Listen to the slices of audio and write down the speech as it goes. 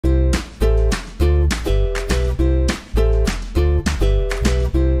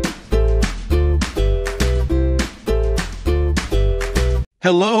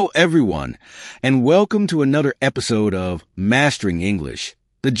Hello, everyone, and welcome to another episode of Mastering English,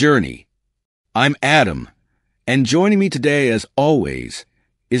 The Journey. I'm Adam, and joining me today, as always,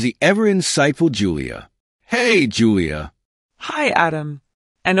 is the ever-insightful Julia. Hey, Julia. Hi, Adam,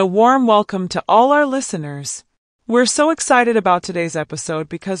 and a warm welcome to all our listeners. We're so excited about today's episode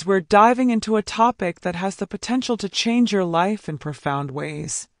because we're diving into a topic that has the potential to change your life in profound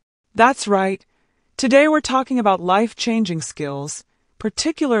ways. That's right. Today we're talking about life-changing skills,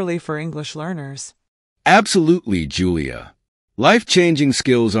 particularly for English learners. Absolutely, Julia. Life-changing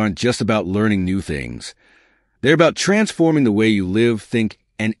skills aren't just about learning new things. They're about transforming the way you live, think,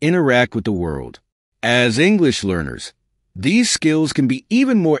 and interact with the world. As English learners, these skills can be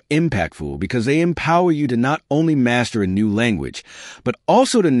even more impactful because they empower you to not only master a new language, but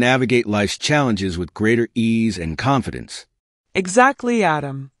also to navigate life's challenges with greater ease and confidence. Exactly,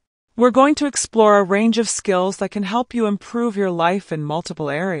 Adam. We're going to explore a range of skills that can help you improve your life in multiple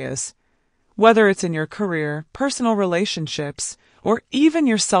areas, whether it's in your career, personal relationships, or even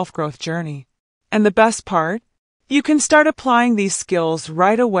your self-growth journey. And the best part? You can start applying these skills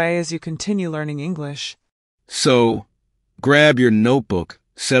right away as you continue learning English. So, grab your notebook,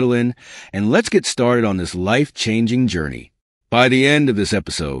 settle in, and let's get started on this life-changing journey. By the end of this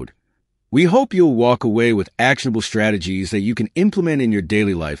episode, we hope you'll walk away with actionable strategies that you can implement in your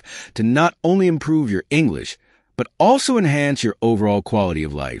daily life to not only improve your English, but also enhance your overall quality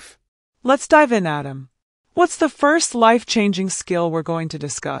of life. Let's dive in, Adam. What's the first life-changing skill we're going to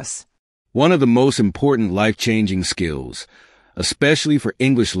discuss? One of the most important life-changing skills, especially for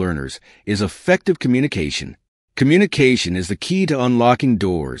English learners, is effective communication. Communication is the key to unlocking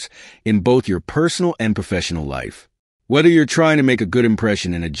doors in both your personal and professional life. Whether you're trying to make a good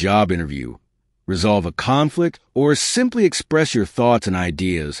impression in a job interview, resolve a conflict, or simply express your thoughts and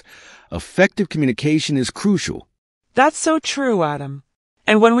ideas, effective communication is crucial. That's so true, Adam.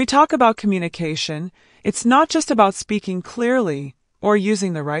 And when we talk about communication, it's not just about speaking clearly or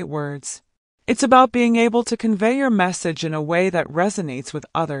using the right words. It's about being able to convey your message in a way that resonates with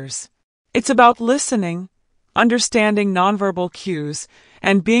others. It's about listening, understanding nonverbal cues,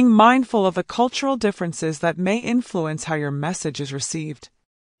 and being mindful of the cultural differences that may influence how your message is received.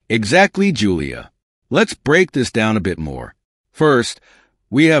 Exactly, Julia. Let's break this down a bit more. First,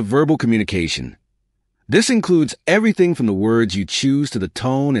 we have verbal communication. This includes everything from the words you choose to the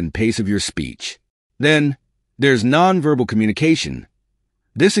tone and pace of your speech. Then, there's nonverbal communication.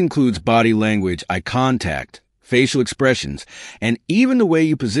 This includes body language, eye contact, facial expressions, and even the way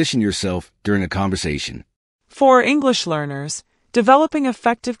you position yourself during a conversation. For English learners, developing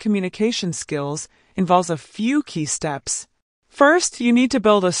effective communication skills involves a few key steps. First, you need to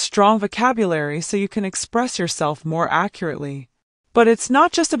build a strong vocabulary so you can express yourself more accurately. But it's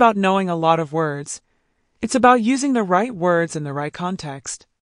not just about knowing a lot of words. It's about using the right words in the right context.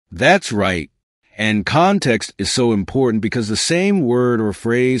 That's right. And context is so important because the same word or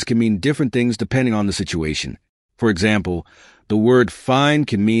phrase can mean different things depending on the situation. For example, the word fine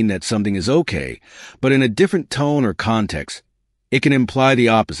can mean that something is okay, but in a different tone or context, it can imply the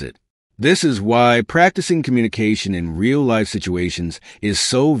opposite. This is why practicing communication in real-life situations is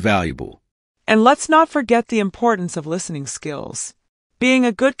so valuable. And let's not forget the importance of listening skills. Being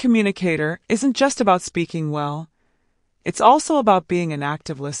a good communicator isn't just about speaking well. It's also about being an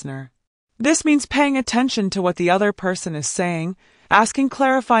active listener. This means paying attention to what the other person is saying, asking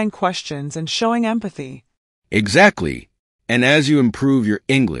clarifying questions, and showing empathy. Exactly. And as you improve your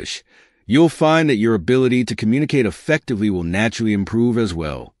English, you'll find that your ability to communicate effectively will naturally improve as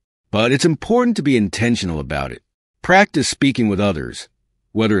well. But it's important to be intentional about it. Practice speaking with others,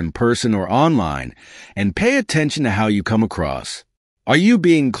 whether in person or online, and pay attention to how you come across. Are you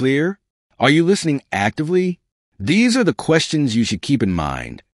being clear? Are you listening actively? These are the questions you should keep in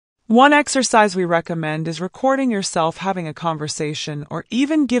mind. One exercise we recommend is recording yourself having a conversation or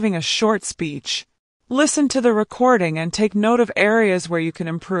even giving a short speech. Listen to the recording and take note of areas where you can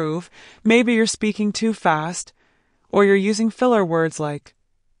improve. Maybe you're speaking too fast, or you're using filler words like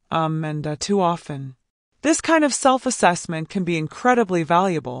and too often. This kind of self-assessment can be incredibly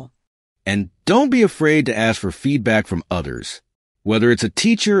valuable. And don't be afraid to ask for feedback from others. Whether it's a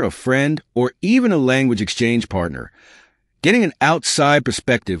teacher, a friend, or even a language exchange partner, getting an outside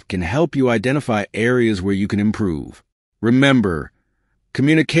perspective can help you identify areas where you can improve. Remember,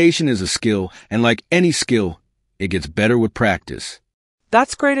 communication is a skill, and like any skill, it gets better with practice.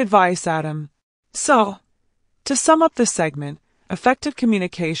 That's great advice, Adam. So, to sum up this segment, effective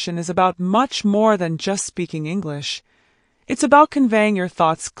communication is about much more than just speaking English. It's about conveying your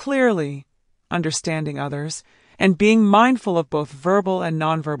thoughts clearly, understanding others, and being mindful of both verbal and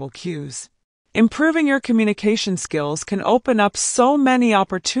nonverbal cues. Improving your communication skills can open up so many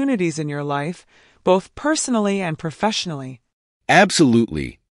opportunities in your life, both personally and professionally.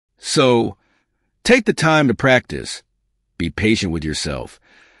 Absolutely. So, take the time to practice. Be patient with yourself.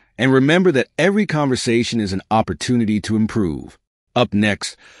 And remember that every conversation is an opportunity to improve. Up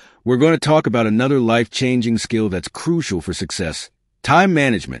next, we're going to talk about another life-changing skill that's crucial for success: time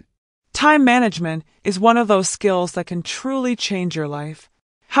management. Time management is one of those skills that can truly change your life.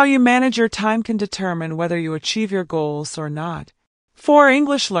 How you manage your time can determine whether you achieve your goals or not. For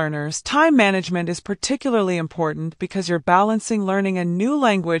English learners, time management is particularly important because you're balancing learning a new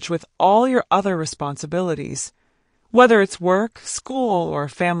language with all your other responsibilities, whether it's work, school, or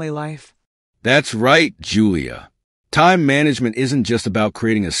family life. That's right, Julia. Time management isn't just about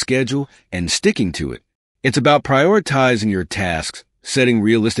creating a schedule and sticking to it. It's about prioritizing your tasks, setting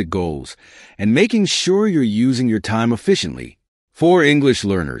realistic goals, and making sure you're using your time efficiently. For English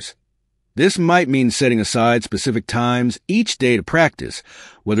learners, this might mean setting aside specific times each day to practice,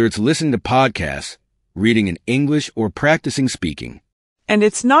 whether it's listening to podcasts, reading in English, or practicing speaking. And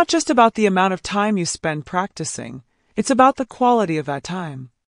it's not just about the amount of time you spend practicing. It's about the quality of that time.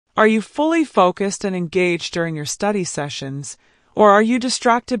 Are you fully focused and engaged during your study sessions, or are you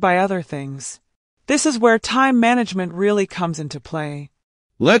distracted by other things? This is where time management really comes into play.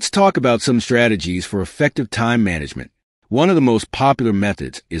 Let's talk about some strategies for effective time management. One of the most popular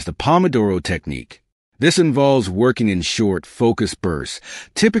methods is the Pomodoro technique. This involves working in short, focused bursts,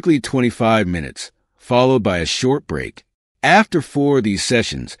 typically 25 minutes, followed by a short break. After 4 of these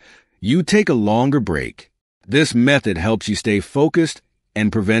sessions, you take a longer break. This method helps you stay focused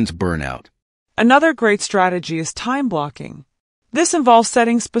and prevents burnout. Another great strategy is time blocking. This involves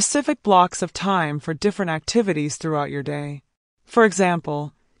setting specific blocks of time for different activities throughout your day. For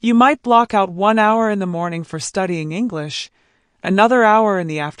example, you might block out 1 hour in the morning for studying English, another hour in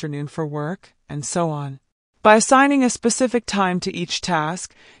the afternoon for work, and so on. By assigning a specific time to each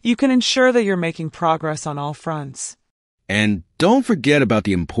task, you can ensure that you're making progress on all fronts. And don't forget about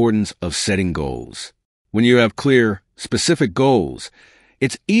the importance of setting goals. When you have clear, specific goals,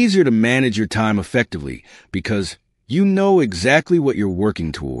 it's easier to manage your time effectively because you know exactly what you're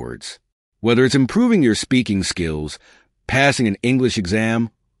working towards. Whether it's improving your speaking skills, passing an English exam,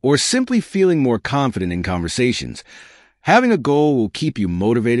 or simply feeling more confident in conversations, having a goal will keep you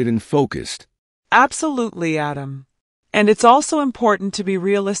motivated and focused. Absolutely, Adam. And it's also important to be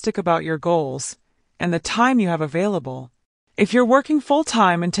realistic about your goals and the time you have available. If you're working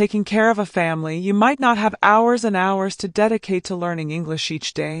full-time and taking care of a family, you might not have hours and hours to dedicate to learning English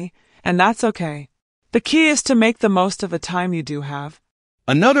each day, and that's okay. The key is to make the most of the time you do have.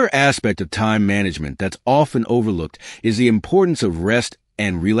 Another aspect of time management that's often overlooked is the importance of rest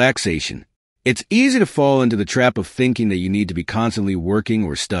and relaxation. It's easy to fall into the trap of thinking that you need to be constantly working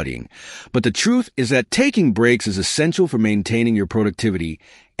or studying, but the truth is that taking breaks is essential for maintaining your productivity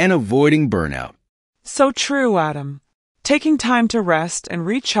and avoiding burnout. So true, Adam. Taking time to rest and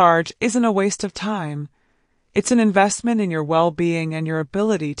recharge isn't a waste of time. It's an investment in your well-being and your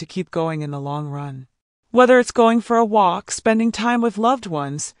ability to keep going in the long run. Whether it's going for a walk, spending time with loved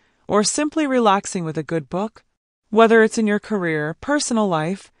ones, or simply relaxing with a good book, whether it's in your career, personal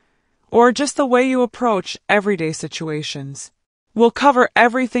life, or just the way you approach everyday situations. We'll cover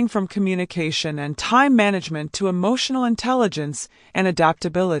everything from communication and time management to emotional intelligence and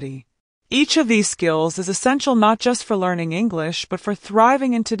adaptability. Each of these skills is essential not just for learning English, but for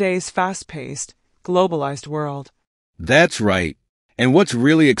thriving in today's fast-paced, globalized world. That's right. And what's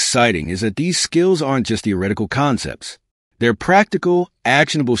really exciting is that these skills aren't just theoretical concepts. They're practical,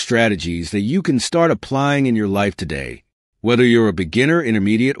 actionable strategies that you can start applying in your life today. Whether you're a beginner,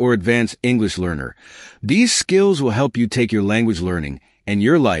 intermediate, or advanced English learner, these skills will help you take your language learning and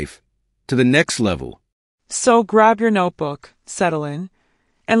your life to the next level. So grab your notebook, settle in,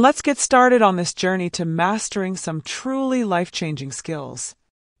 and let's get started on this journey to mastering some truly life-changing skills.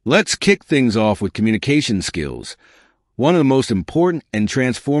 Let's kick things off with communication skills, one of the most important and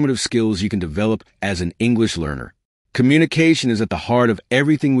transformative skills you can develop as an English learner. Communication is at the heart of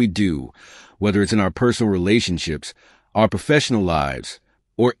everything we do, whether it's in our personal relationships, our professional lives,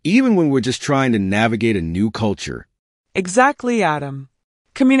 or even when we're just trying to navigate a new culture. Exactly, Adam.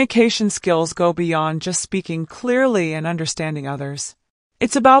 Communication skills go beyond just speaking clearly and understanding others.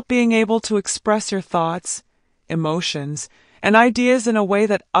 It's about being able to express your thoughts, emotions, and ideas in a way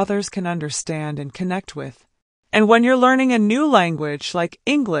that others can understand and connect with. And when you're learning a new language like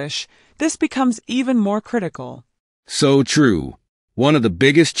English, this becomes even more critical. So true. One of the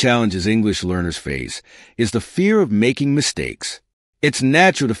biggest challenges English learners face is the fear of making mistakes. It's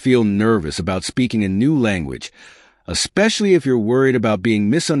natural to feel nervous about speaking a new language, especially if you're worried about being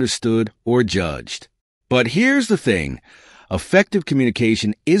misunderstood or judged. But here's the thing. Effective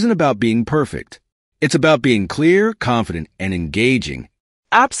communication isn't about being perfect. It's about being clear, confident, and engaging.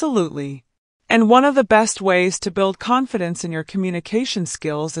 Absolutely. And one of the best ways to build confidence in your communication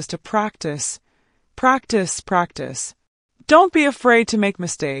skills is to practice. Practice, practice. Don't be afraid to make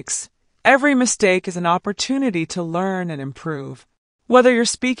mistakes. Every mistake is an opportunity to learn and improve. Whether you're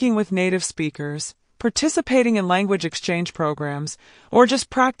speaking with native speakers, participating in language exchange programs, or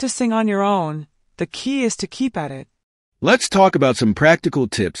just practicing on your own, the key is to keep at it. Let's talk about some practical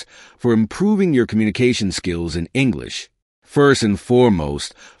tips for improving your communication skills in English. First and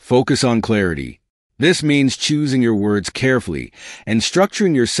foremost, focus on clarity. This means choosing your words carefully and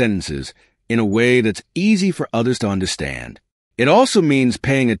structuring your sentences in a way that's easy for others to understand. It also means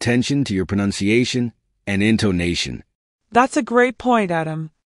paying attention to your pronunciation and intonation. That's a great point,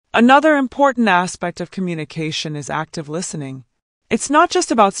 Adam. Another important aspect of communication is active listening. It's not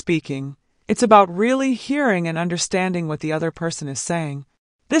just about speaking. It's about really hearing and understanding what the other person is saying.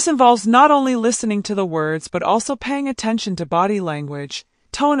 This involves not only listening to the words, but also paying attention to body language,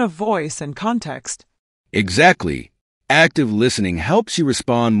 tone of voice, and context. Exactly. Active listening helps you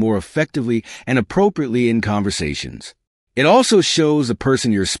respond more effectively and appropriately in conversations. It also shows the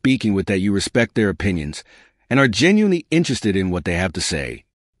person you're speaking with that you respect their opinions and are genuinely interested in what they have to say.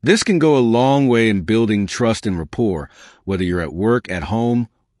 This can go a long way in building trust and rapport, whether you're at work, at home,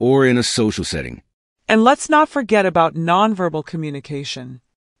 or in a social setting. And let's not forget about nonverbal communication.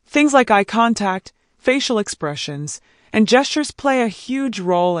 Things like eye contact, facial expressions, and gestures play a huge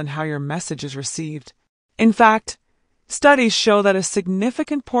role in how your message is received. In fact, studies show that a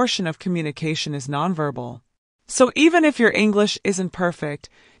significant portion of communication is nonverbal. So even if your English isn't perfect,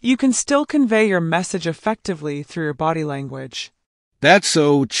 you can still convey your message effectively through your body language. That's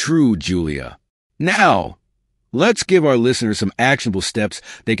so true, Julia. Now, let's give our listeners some actionable steps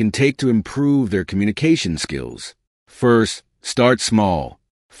they can take to improve their communication skills. First, start small.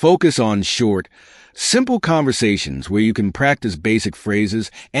 Focus on short, simple conversations where you can practice basic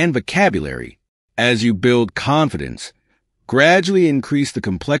phrases and vocabulary. As you build confidence, gradually increase the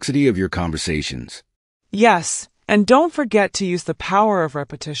complexity of your conversations. Yes, and don't forget to use the power of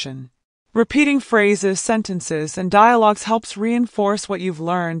repetition. Repeating phrases, sentences, and dialogues helps reinforce what you've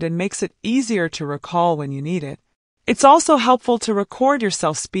learned and makes it easier to recall when you need it. It's also helpful to record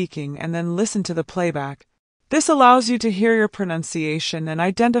yourself speaking and then listen to the playback. This allows you to hear your pronunciation and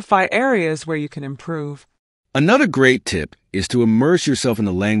identify areas where you can improve. Another great tip is to immerse yourself in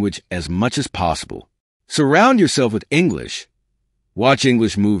the language as much as possible. Surround yourself with English. Watch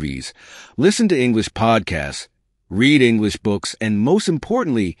English movies, listen to English podcasts, read English books, and most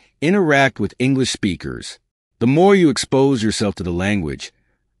importantly, interact with English speakers. The more you expose yourself to the language,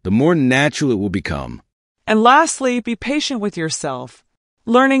 the more natural it will become. And lastly, be patient with yourself.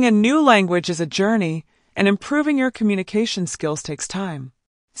 Learning a new language is a journey, and improving your communication skills takes time.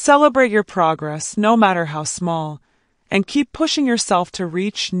 Celebrate your progress, no matter how small, and keep pushing yourself to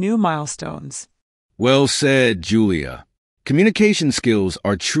reach new milestones. Well said, Julia. Communication skills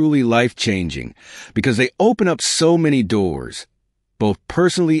are truly life-changing because they open up so many doors, both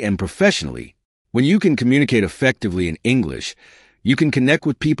personally and professionally. When you can communicate effectively in English, you can connect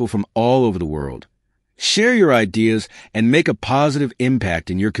with people from all over the world, share your ideas, and make a positive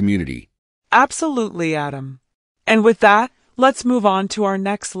impact in your community. Absolutely, Adam. And with that, let's move on to our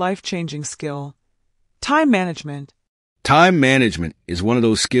next life-changing skill, time management. Time management is one of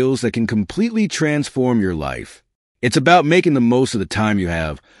those skills that can completely transform your life. It's about making the most of the time you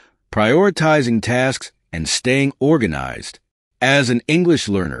have, prioritizing tasks, and staying organized. As an English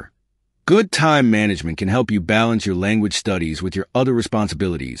learner, good time management can help you balance your language studies with your other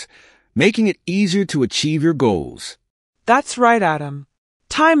responsibilities, making it easier to achieve your goals. That's right, Adam.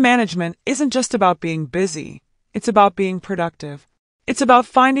 Time management isn't just about being busy. It's about being productive. It's about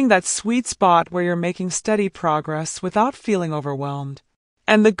finding that sweet spot where you're making steady progress without feeling overwhelmed.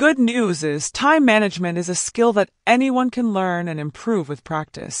 And the good news is time management is a skill that anyone can learn and improve with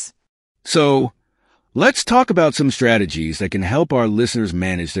practice. So, let's talk about some strategies that can help our listeners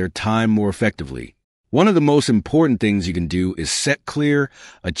manage their time more effectively. One of the most important things you can do is set clear,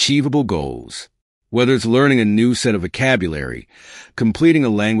 achievable goals. Whether it's learning a new set of vocabulary, completing a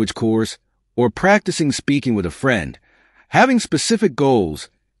language course, or practicing speaking with a friend, having specific goals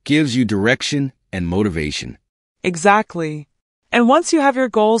gives you direction and motivation. Exactly. And once you have your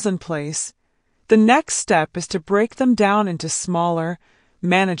goals in place, the next step is to break them down into smaller,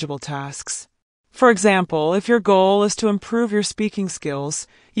 manageable tasks. For example, if your goal is to improve your speaking skills,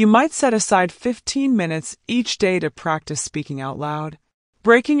 you might set aside 15 minutes each day to practice speaking out loud.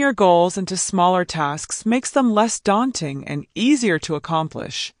 Breaking your goals into smaller tasks makes them less daunting and easier to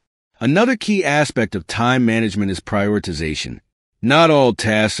accomplish. Another key aspect of time management is prioritization. Not all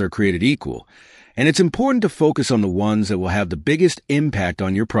tasks are created equal, and it's important to focus on the ones that will have the biggest impact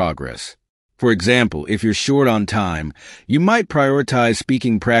on your progress. For example, if you're short on time, you might prioritize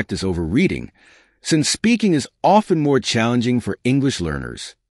speaking practice over reading, since speaking is often more challenging for English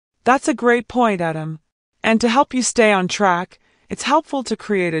learners. That's a great point, Adam. And to help you stay on track, it's helpful to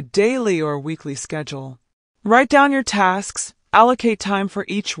create a daily or weekly schedule. Write down your tasks, allocate time for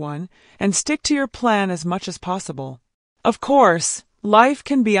each one, and stick to your plan as much as possible. Of course, life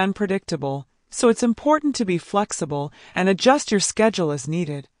can be unpredictable, so it's important to be flexible and adjust your schedule as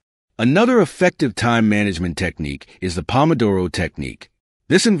needed. Another effective time management technique is the Pomodoro technique.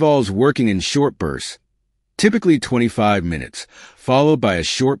 This involves working in short bursts, typically 25 minutes, followed by a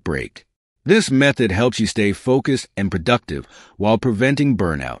short break. This method helps you stay focused and productive while preventing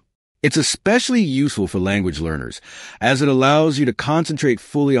burnout. It's especially useful for language learners, as it allows you to concentrate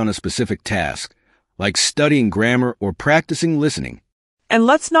fully on a specific task, like studying grammar or practicing listening. And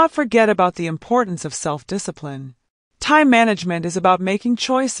let's not forget about the importance of self-discipline. Time management is about making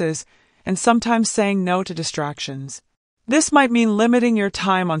choices and sometimes saying no to distractions. This might mean limiting your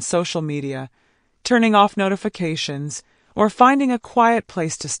time on social media, turning off notifications, or finding a quiet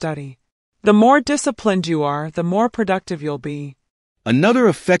place to study. The more disciplined you are, the more productive you'll be. Another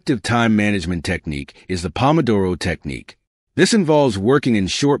effective time management technique is the Pomodoro technique. This involves working in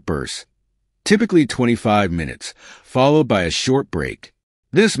short bursts, typically 25 minutes, followed by a short break.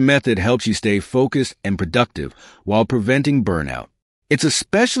 This method helps you stay focused and productive while preventing burnout. It's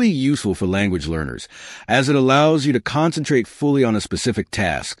especially useful for language learners, as it allows you to concentrate fully on a specific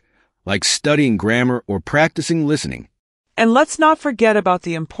task, like studying grammar or practicing listening. And let's not forget about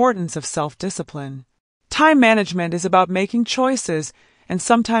the importance of self-discipline. Time management is about making choices and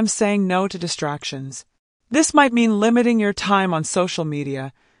sometimes saying no to distractions. This might mean limiting your time on social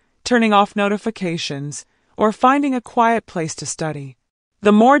media, turning off notifications, or finding a quiet place to study.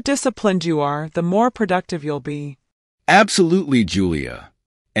 The more disciplined you are, the more productive you'll be. Absolutely, Julia.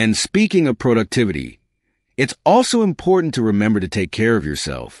 And speaking of productivity, it's also important to remember to take care of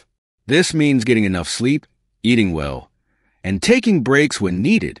yourself. This means getting enough sleep, eating well, and taking breaks when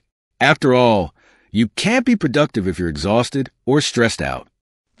needed. After all, you can't be productive if you're exhausted or stressed out.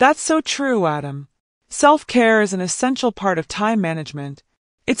 That's so true, Adam. Self-care is an essential part of time management.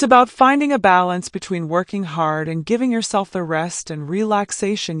 It's about finding a balance between working hard and giving yourself the rest and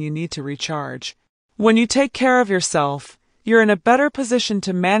relaxation you need to recharge. When you take care of yourself, you're in a better position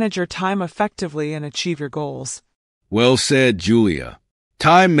to manage your time effectively and achieve your goals. Well said, Julia.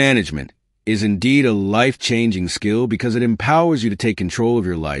 Time management is indeed a life-changing skill because it empowers you to take control of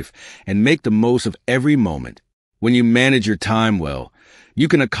your life and make the most of every moment. When you manage your time well, you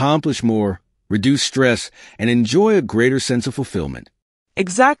can accomplish more, reduce stress, and enjoy a greater sense of fulfillment.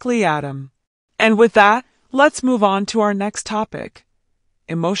 Exactly, Adam. And with that, let's move on to our next topic,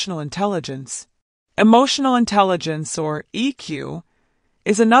 emotional intelligence. Emotional intelligence, or EQ,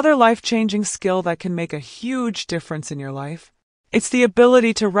 is another life-changing skill that can make a huge difference in your life. It's the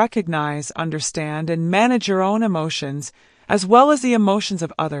ability to recognize, understand, and manage your own emotions, as well as the emotions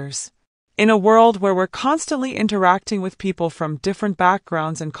of others. In a world where we're constantly interacting with people from different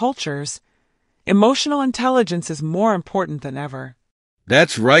backgrounds and cultures, emotional intelligence is more important than ever.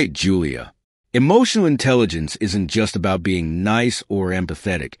 That's right, Julia. Emotional intelligence isn't just about being nice or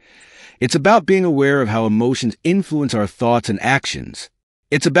empathetic. It's about being aware of how emotions influence our thoughts and actions.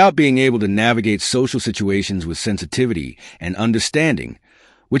 It's about being able to navigate social situations with sensitivity and understanding,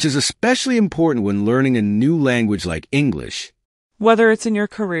 which is especially important when learning a new language like English. Whether it's in your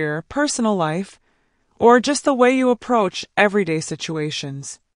career, personal life, or just the way you approach everyday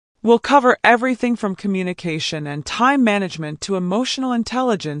situations. We'll cover everything from communication and time management to emotional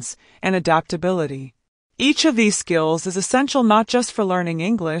intelligence and adaptability. Each of these skills is essential not just for learning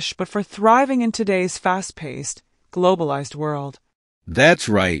English, but for thriving in today's fast-paced, globalized world. That's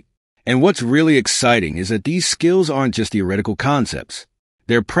right. And what's really exciting is that these skills aren't just theoretical concepts.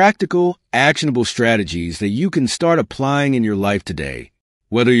 They're practical, actionable strategies that you can start applying in your life today.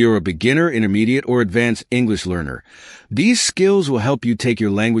 Whether you're a beginner, intermediate, or advanced English learner, these skills will help you take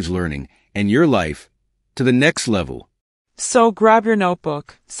your language learning and your life to the next level. So grab your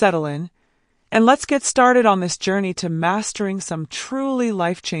notebook, settle in, and let's get started on this journey to mastering some truly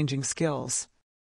life-changing skills.